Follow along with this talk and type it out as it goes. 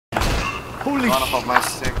Holy shit. My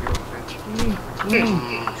stick, you bitch.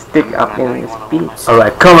 Stick up in his feet.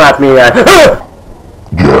 Alright, come at me.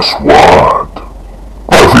 Guess what?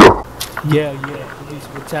 Yeah, police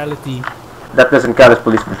brutality. That doesn't count as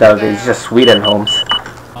police brutality. It's just Sweden, Holmes.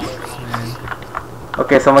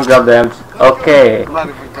 Okay, someone grab the empty. Okay. I'm not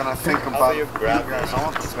even gonna think about it. Guys, I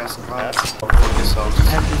want the best class.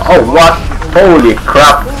 Oh, what? Holy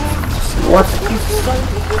crap. What?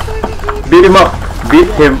 Beat him up. Beat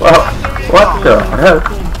him up. What the hell?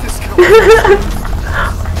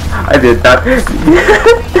 I did that.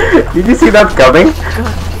 Did you see that coming?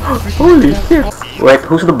 Holy shit. Wait,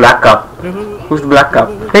 who's the black cop? Who's the black cop?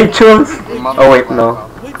 Hey, Jules! Oh wait, no.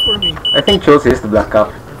 Wait for me. I think Jules is the black cop.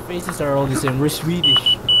 Our faces are all the same. We're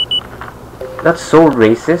Swedish. That's so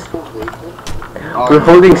racist. We're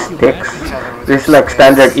holding sticks. This is like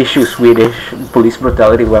standard issue Swedish police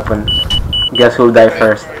brutality weapon. Guess who'll die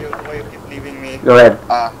first? Go ahead.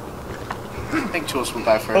 I think Jules will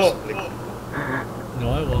die first. No,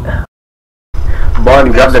 I won't.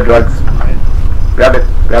 Bond, grab the drugs. Grab it,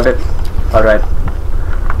 grab it. Alright.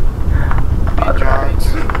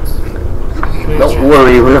 Don't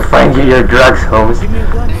worry, we'll find you your drugs, Holmes.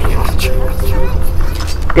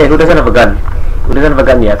 Okay, who doesn't have a gun? Who doesn't have a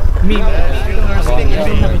gun yet? Me. I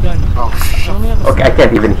don't have a gun. Okay, I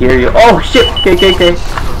can't even hear you. Oh shit! KKK!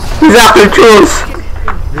 He's after Jules!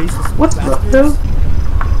 What the hell?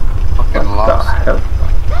 Fucking What the hell?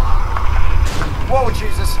 Whoa,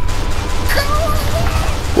 Jesus!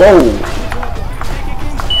 Whoa!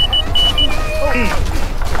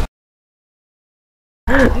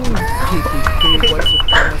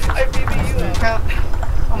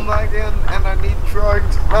 I'm lagging and I need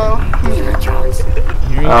drugs. No.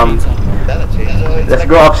 Let's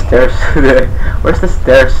go upstairs. Where's the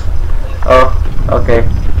stairs? Oh, okay.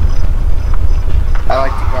 I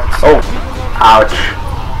like the guards. Oh, ouch.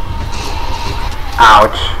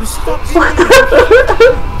 Ouch. What the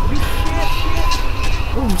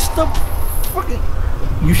Oh, stop fucking.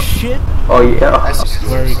 You shit? Oh yeah.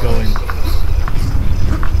 Where are we going?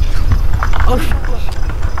 Oh shit.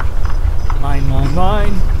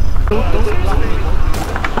 Mine.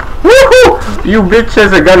 Woohoo! You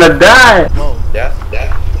bitches are gonna die! Whoa. Yeah.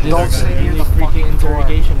 This is a really freaking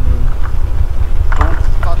interrogation room. Don't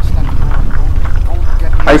touch that door. Don't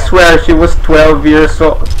get me I swear she was 12 years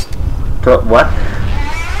old. What?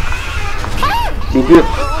 Did you?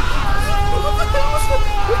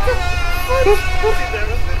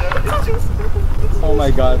 Oh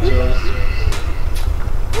my god, Jules.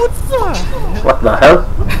 What's that? What the hell?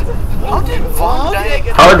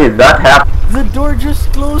 How did that happen? The door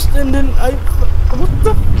just closed and then I... What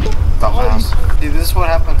the Dumbass. See, this is what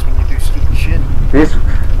happens when you do stupid shit. This?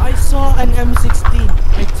 I saw an M16.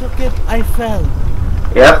 I took it, I fell.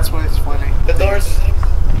 Yep. That's why it's funny. The doors. You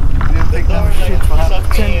didn't think that was shit. What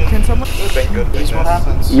happened? Can someone... This is what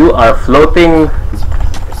happens. You are floating.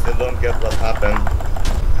 I still don't get what happened.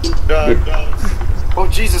 Drugs. Oh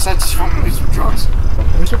Jesus, I just found me some drugs.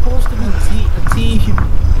 We're supposed to be a team.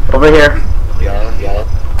 Over here. Yeah.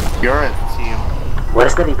 You're a team. What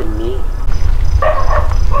does that even mean?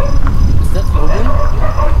 Is that Logan?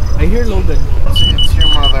 I hear Logan. It's your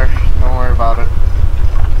mother. Don't worry about it.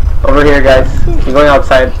 Over here, guys. We're going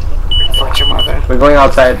outside. Fuck your mother. We're going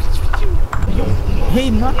outside. Hey,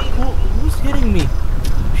 not who's hitting me?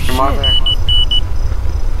 Your mother.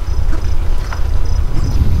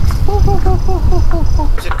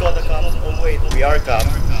 We should call the cops. Oh wait, we are cops.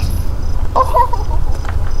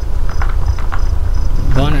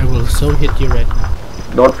 Don, I will so hit you right now.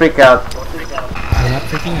 Don't freak out. I'm not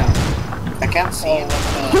freaking out. I can't see you.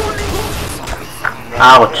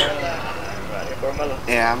 Ouch.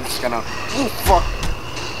 Yeah, I'm just gonna. Oh fuck.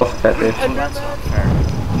 What's that? That's not fair.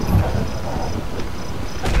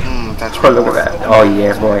 That's Oh, look at that. Oh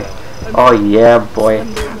yeah, boy. Oh yeah, boy.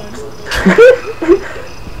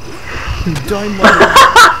 Join my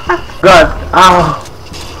God. Ow.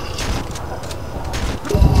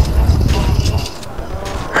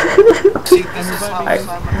 See, this is how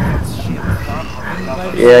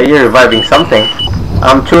Yeah, you're reviving something.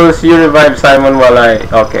 Jules, you revive Simon while I...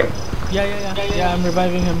 Okay. Yeah, I'm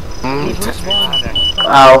reviving him.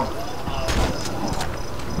 Ow.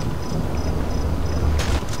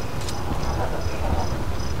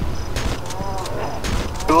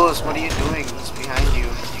 Jules, what are you doing? He's behind you.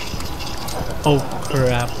 Oh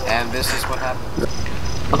crap. And this is what happened.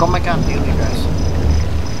 How come I can't heal you guys?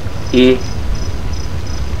 E.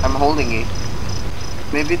 I'm holding E.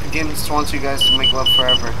 Maybe the game just wants you guys to make love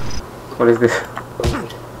forever. What is this?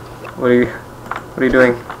 What are you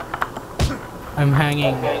doing? I'm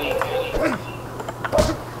hanging.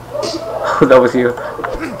 That was you.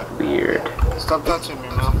 Weird. Stop touching me,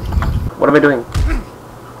 man. What am I doing?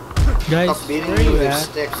 Guys, Stop beating where me you with your at?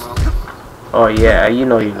 stick, man. Oh yeah, you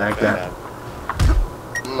know you like that.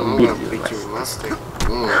 I'm beat gonna you beat with you my with my stick.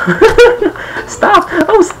 Stop!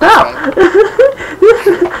 Oh, stop!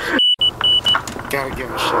 Gotta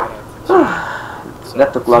give a shout out.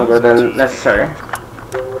 That took longer than necessary.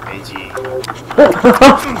 AG.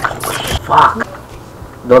 Fuck!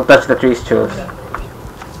 Don't touch the trees, Chus.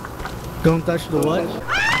 Don't touch the what?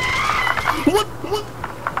 What?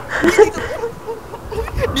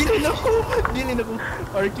 Dili na ko.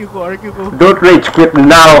 RQ ko. Don't rage quit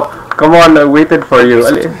now! Come on, I waited for you.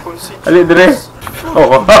 Ali, dire.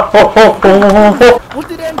 Oh. What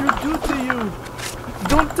did Andrew do to you?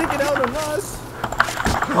 Don't take it out on us.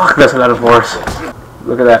 Fuck, that's a lot of force.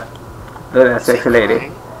 Look at that. Look at that sexy lady.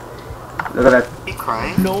 Look at that. Are you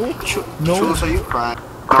crying? No. Jules, are you crying?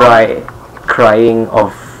 Crying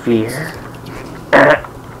of fear.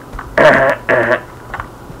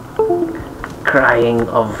 Crying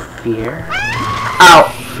of fear. Ow!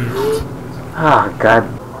 Oh god.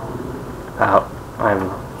 Ow.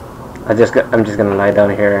 I'm just gonna lie down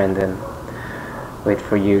here and then wait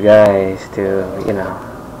for you guys to, you know,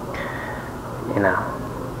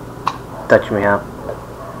 touch me up.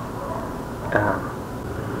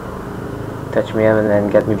 Touch me up and then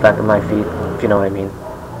get me back on my feet, if you know what I mean.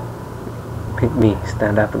 Pick me,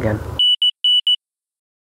 stand up again.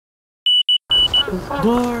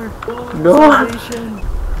 Door. No! I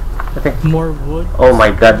think. More wood. Oh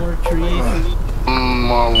my god. More trees.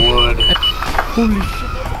 More wood. Holy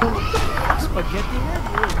shit. Spaghetti head?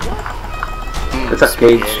 What? It's a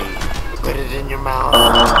cage. Put it in your mouth.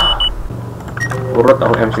 Urot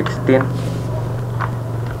ang M16.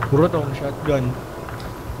 Puro tong shotgun.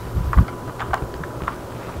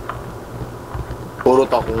 Puro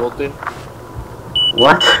takutin.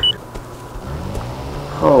 What?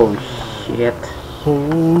 Oh shit.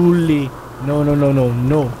 Holy. No. No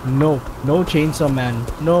chainsaw man.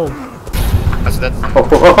 No. That's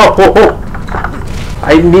Oh.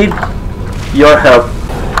 I need your help.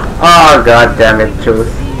 Oh god damn it, Chus.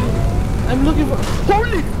 I'm looking for.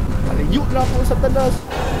 Holy! Alayo na ako sa talas.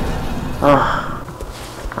 Oh.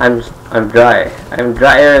 I'm dry. I'm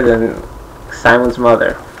drier than Simon's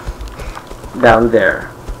mother. Down there.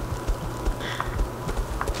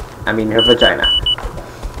 I mean her vagina.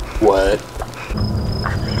 what?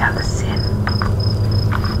 I laid out the sin.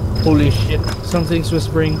 Holy shit. Something's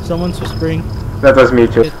whispering. Someone's whispering. That was me,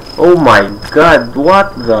 Chus. Oh my god,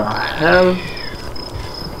 what the hell?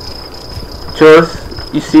 Chus,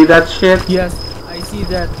 you see that shit? Yes, I see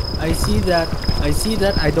that.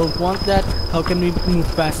 I don't want that. How can we move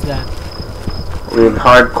past that? With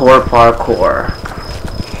hardcore parkour.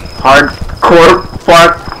 Hardcore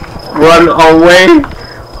park run away.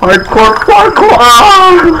 Hardcore parkour.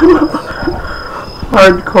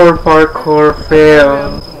 Hardcore parkour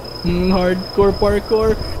fail. Hardcore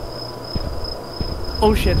parkour.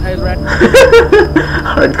 Oh shit, I ran.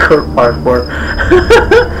 Hardcore parkour.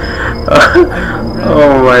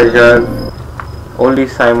 Oh my god. Only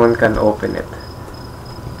Simon can open it.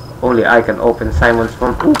 Only I can open Simon's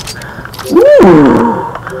phone. Ooh.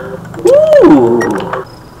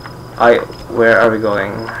 Where are we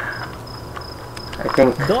going? I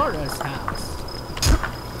think Dora's house.